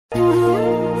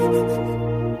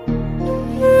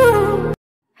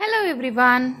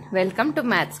everyone, welcome to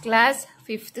maths class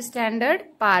 5th standard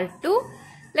part 2.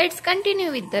 Let's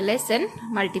continue with the lesson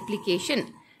multiplication.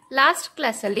 Last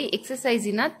class alli exercise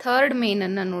ina third main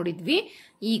anna nodidvi.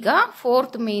 Iga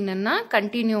fourth main anna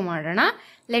continue madana.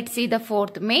 Let's see the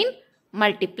fourth main,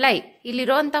 multiply.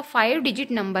 Illiruvanta 5 digit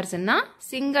numbers anna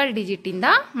single digit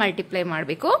inda multiply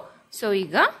ಮಾಡಬೇಕು. So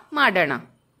iga madana.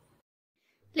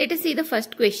 Let us see the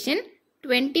first question.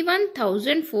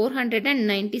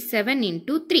 21,497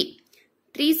 into 3.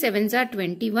 3 sevens are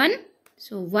 21.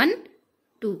 So 1,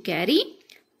 2 carry.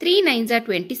 3 nines are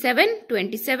 27.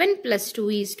 27 plus 2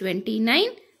 is 29.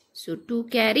 So 2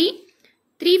 carry.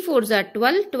 3 fours are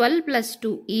 12. 12 plus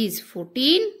 2 is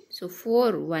 14. So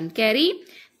 4, 1 carry.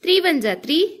 3 ones are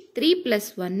 3. 3 plus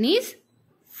 1 is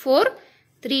 4.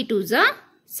 3 twos are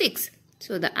 6.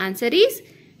 So the answer is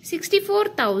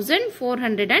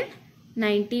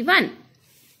 64,491.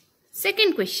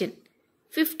 Second question.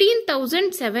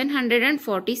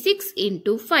 15,746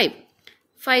 into 5.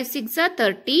 5 6 are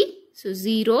 30. So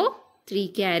 0, 3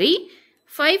 carry.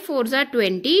 5 4s are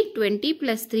 20. 20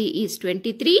 plus 3 is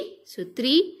 23. So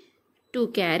 3, 2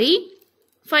 carry.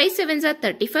 5 7s are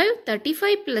 35.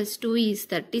 35 plus 2 is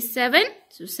 37.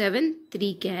 So 7,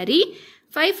 3 carry.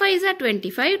 5 5s are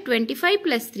 25. 25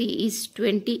 plus 3 is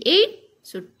 28.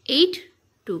 So 8,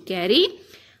 2 carry.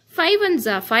 5 ones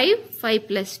are 5. 5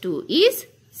 plus 2 is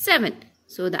 7.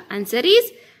 So the answer is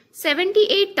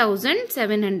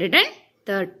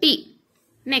 78,730.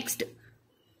 Next,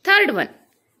 third one.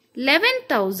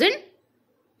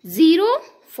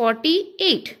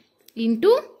 11,048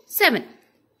 into 7.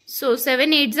 So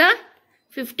 7 8s are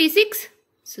 56.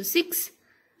 So 6.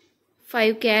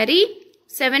 5 carry.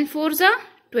 7 4s are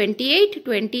 28.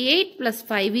 28 plus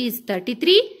 5 is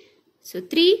 33. So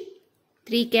 3.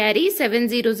 3 carry. 7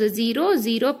 zeros are 0.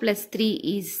 0 plus 3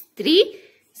 is 3.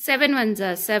 7 ones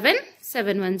are 7.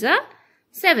 7 ones are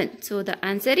 7. So the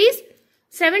answer is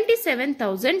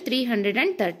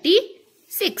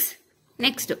 77,336.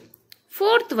 Next,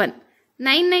 fourth one.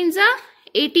 9 nines are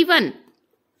 81.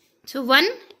 So 1,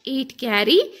 8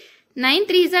 carry. 9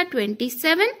 threes are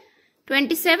 27.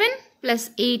 27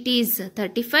 plus 8 is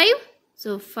 35.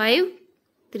 So 5,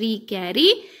 3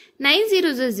 carry. 9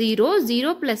 zeros are 0.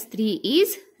 0 plus 3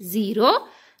 is 0.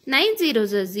 9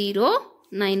 zeros are 0.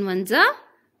 9 ones are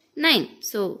 9.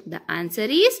 So the answer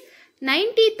is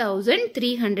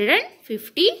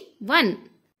 90,351.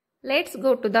 Let's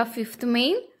go to the fifth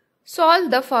main. Solve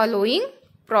the following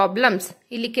problems.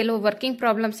 ಇಲ್ಲಿ ಕೆಲವು working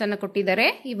problems ಅನ್ನು ಕೊಟ್ಟಿದ್ದಾರೆ.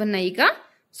 ಇವನ್ನ ಈಗ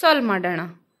solve ಮಾಡೋಣ.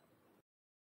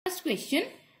 First question.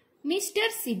 Mr.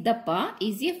 Siddappa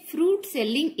is a fruit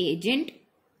selling agent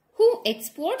who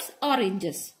exports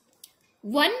oranges.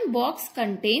 One box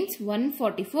contains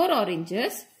 144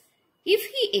 oranges. If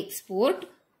he export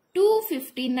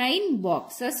 259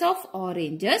 boxes of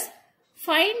oranges,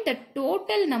 find the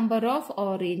total number of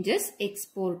oranges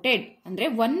exported. ಅಂದ್ರೆ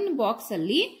one box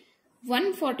ಅಲ್ಲಿ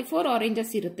 144 oranges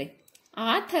ಇರುತ್ತೆ.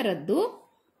 ಆ ಥರದ್ದು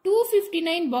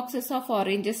 259 boxes of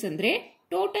oranges ಅಂದ್ರೆ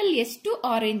total ಎಷ್ಟು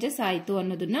oranges ಆಯಿತು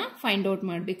ಅನ್ನೋದನ್ನ find out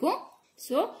ಮಾಡಬೇಕು.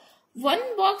 So one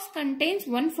box contains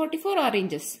 144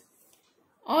 oranges.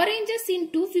 Oranges in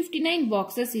 259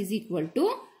 boxes is equal to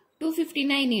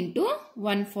 259 into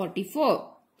 144.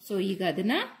 So ಈಗ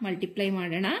ಅದನ್ನ ಮಲ್ಟಿಪ್ಲೈ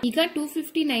ಮಾಡೋಣ. ಈಗ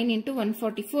 259 into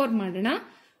 144 ಮಾಡೋಣ.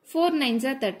 4 9s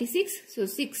are 36. So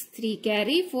 6, 3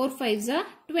 carry. 4 5s are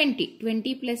 20.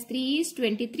 20 plus 3 is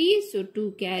 23. So 2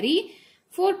 carry.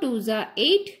 4 2s are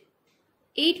 8.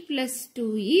 8 plus 2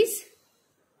 is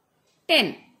 10.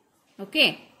 Okay.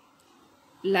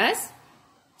 Plus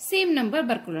same number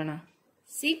ಬರ್ಕೊಳ್ಳೋಣ.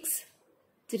 6,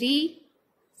 3,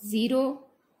 0,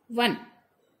 1.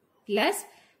 Plus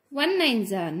 1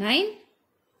 9s are 9.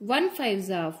 1 5s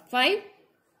are 5.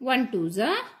 1 2s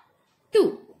are 2.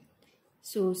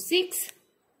 So 6.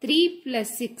 3 plus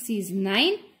 6 is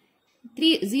 9.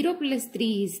 0 plus 3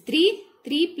 is 3.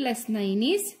 3 plus 9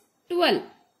 is 12.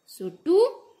 So 2.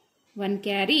 1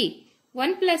 carry.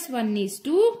 1 plus 1 is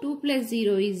 2. 2 plus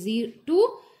 0 is 2.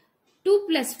 2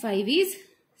 plus 5 is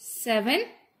 7.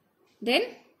 Then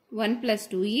 1 plus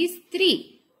 2 is 3.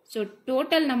 So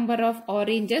total number of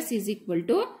oranges is equal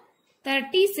to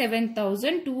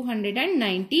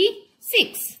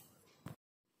 37,296.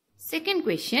 Second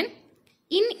question.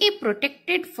 In a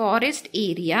protected forest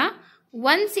area,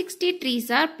 160 trees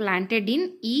are planted in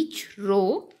each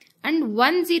row and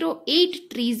 108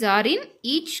 trees are in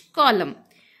each column.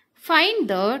 Find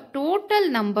the total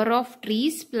number of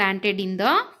trees planted in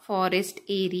the forest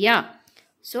area.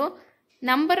 So,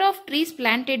 number of trees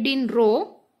planted in row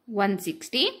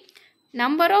 160.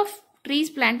 Number of trees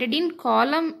planted in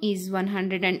column is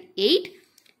 108.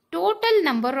 Total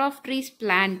number of trees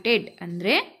planted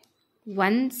andre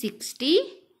 160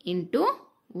 into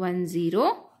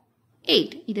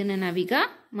 108. ಇದನ್ನು ನಾವೀಗ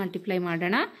multiply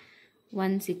ಮಾಡೋಣ.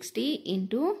 160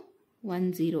 into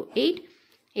 108.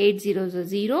 8 zeros are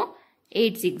 0.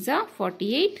 8 6 are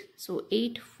 48. So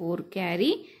 8 4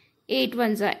 carry. 8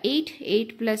 ones are 8.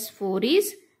 8 plus 4 is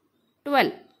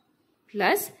 12.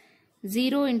 Plus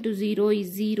 0 into 0 is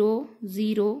 0,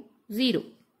 0, 0.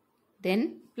 Then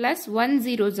plus 1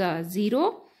 zeros are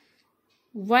 0.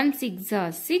 1 6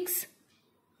 are 6.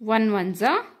 1 ones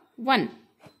are 1.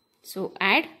 So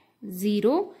add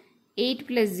 0. 8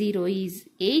 plus 0 is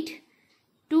 8.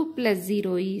 2 plus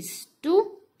 0 is 2.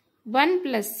 1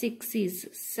 plus 6 is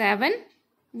 7.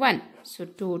 1. So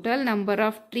total number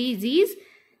of trees is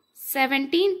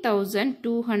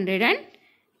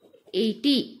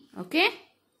 17,280. Okay.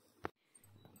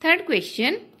 Third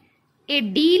question. A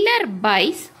dealer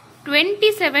buys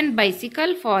 27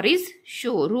 bicycles for his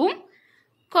showroom.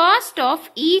 Cost of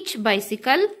each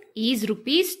bicycle is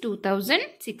rupees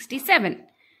 2067.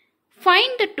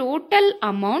 Find the total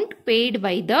amount paid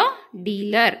by the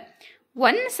dealer.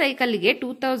 ಒಂದು ಸೈಕಲ್ಗೆ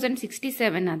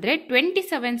 2067 ಆದರೆ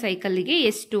 27 ಸೈಕಲ್ಗೆ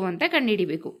ಎಷ್ಟು ಅಂತ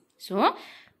ಕಂಡುಹಿಡಿಬೇಕು. So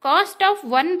cost of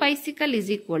one bicycle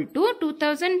is equal to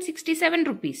 2067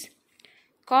 rupees.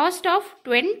 Cost of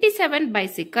 27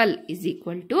 bicycle is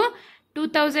equal to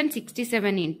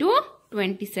 2067 into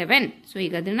 27. So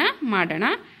ಈಗ ಅದನ್ನ ಮಾಡೋಣ.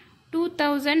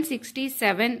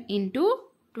 2067 into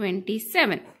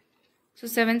 27. So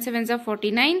 7 7s are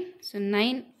 49. So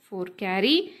 9 4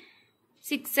 carry.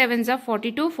 6 7s are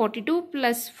 42. 42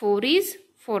 plus 4 is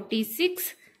 46.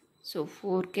 So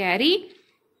 4 carry.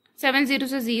 7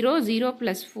 zeros are 0. 0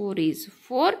 plus 4 is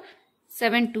 4.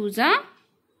 7 2s are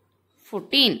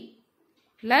 14.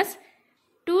 Plus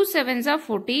 2 7s are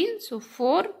 14. So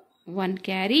 4 1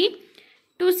 carry.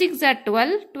 2 6 are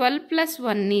 12. 12 plus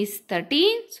 1 is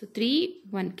 13. So 3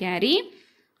 1 carry.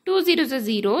 2 zeros are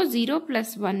 0. 0 plus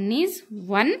 1 is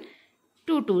 1.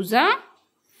 2 2s are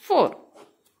 4.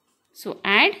 So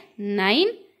add 9.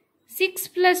 6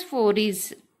 plus 4 is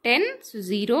 10. So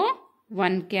 0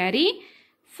 1 carry.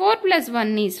 4 plus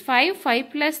 1 is 5. 5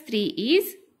 plus 3 is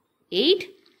 8.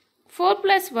 4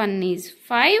 plus 1 is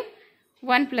 5.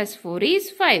 1 plus 4 is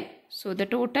 5. So the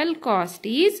total cost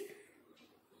is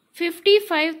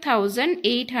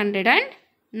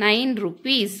 55,809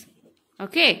 rupees.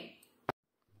 Okay.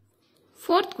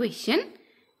 Fourth question.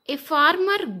 A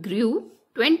farmer grew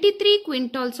 23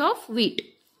 quintals of wheat.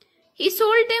 He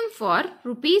sold them for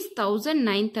rupees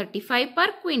 1935 per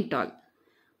quintal.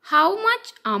 How much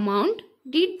amount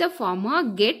did the farmer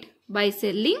get by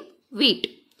selling wheat?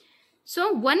 So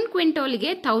 1 quintal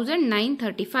ಗೆ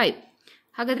 1935.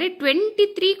 ಹಾಗಾದರೆ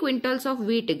 23 quintals of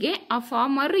ವೀಟ್ಗೆ ಆ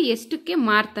farmer ಎಷ್ಟಕ್ಕೆ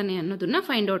ಮಾರ್ತಾನೆ ಅನ್ನೋದನ್ನ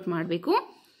find out ಮಾಡಬೇಕು.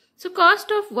 So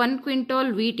cost of 1 quintal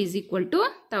wheat is equal to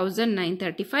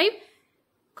 1935.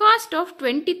 Cost of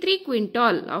 23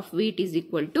 quintal of wheat is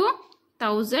equal to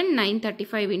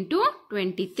 1935 into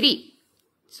 23.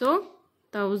 So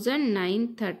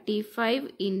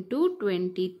 1935 into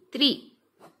 23.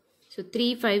 So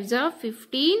 3 5s are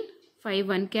 15. 5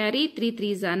 1 carry. 3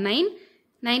 3s are 9.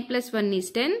 9 plus 1 is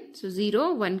 10. So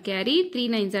 0 1 carry. 3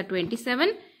 9s are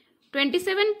 27.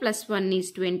 27 plus 1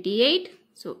 is 28.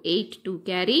 So 8 2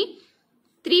 carry.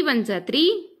 3 1s are 3.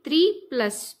 3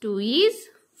 plus 2 is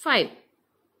 5.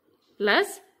 Plus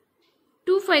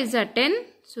 2 5s are 10.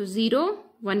 So 0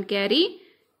 1 carry.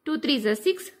 2 3s are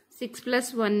 6. 6 plus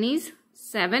 1 is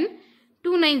 7.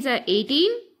 2 9s are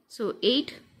 18. So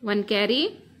 8 1 carry.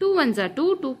 2 1s are 2.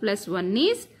 2 plus 1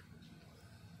 is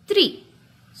 3.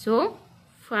 So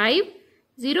 5.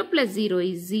 0 plus 0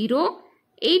 is 0.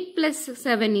 8 plus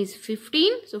 7 is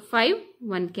 15. So 5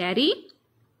 1 carry.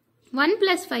 1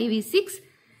 plus 5 is 6.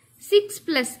 6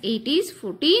 plus 8 is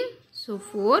 14. So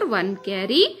 4 1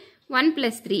 carry. 1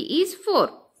 plus 3 is 4.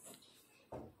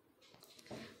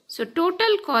 So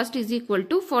total cost is equal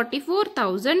to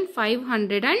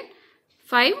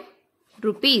 44,505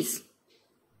 rupees.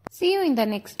 See you in the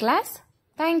next class.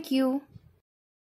 Thank you.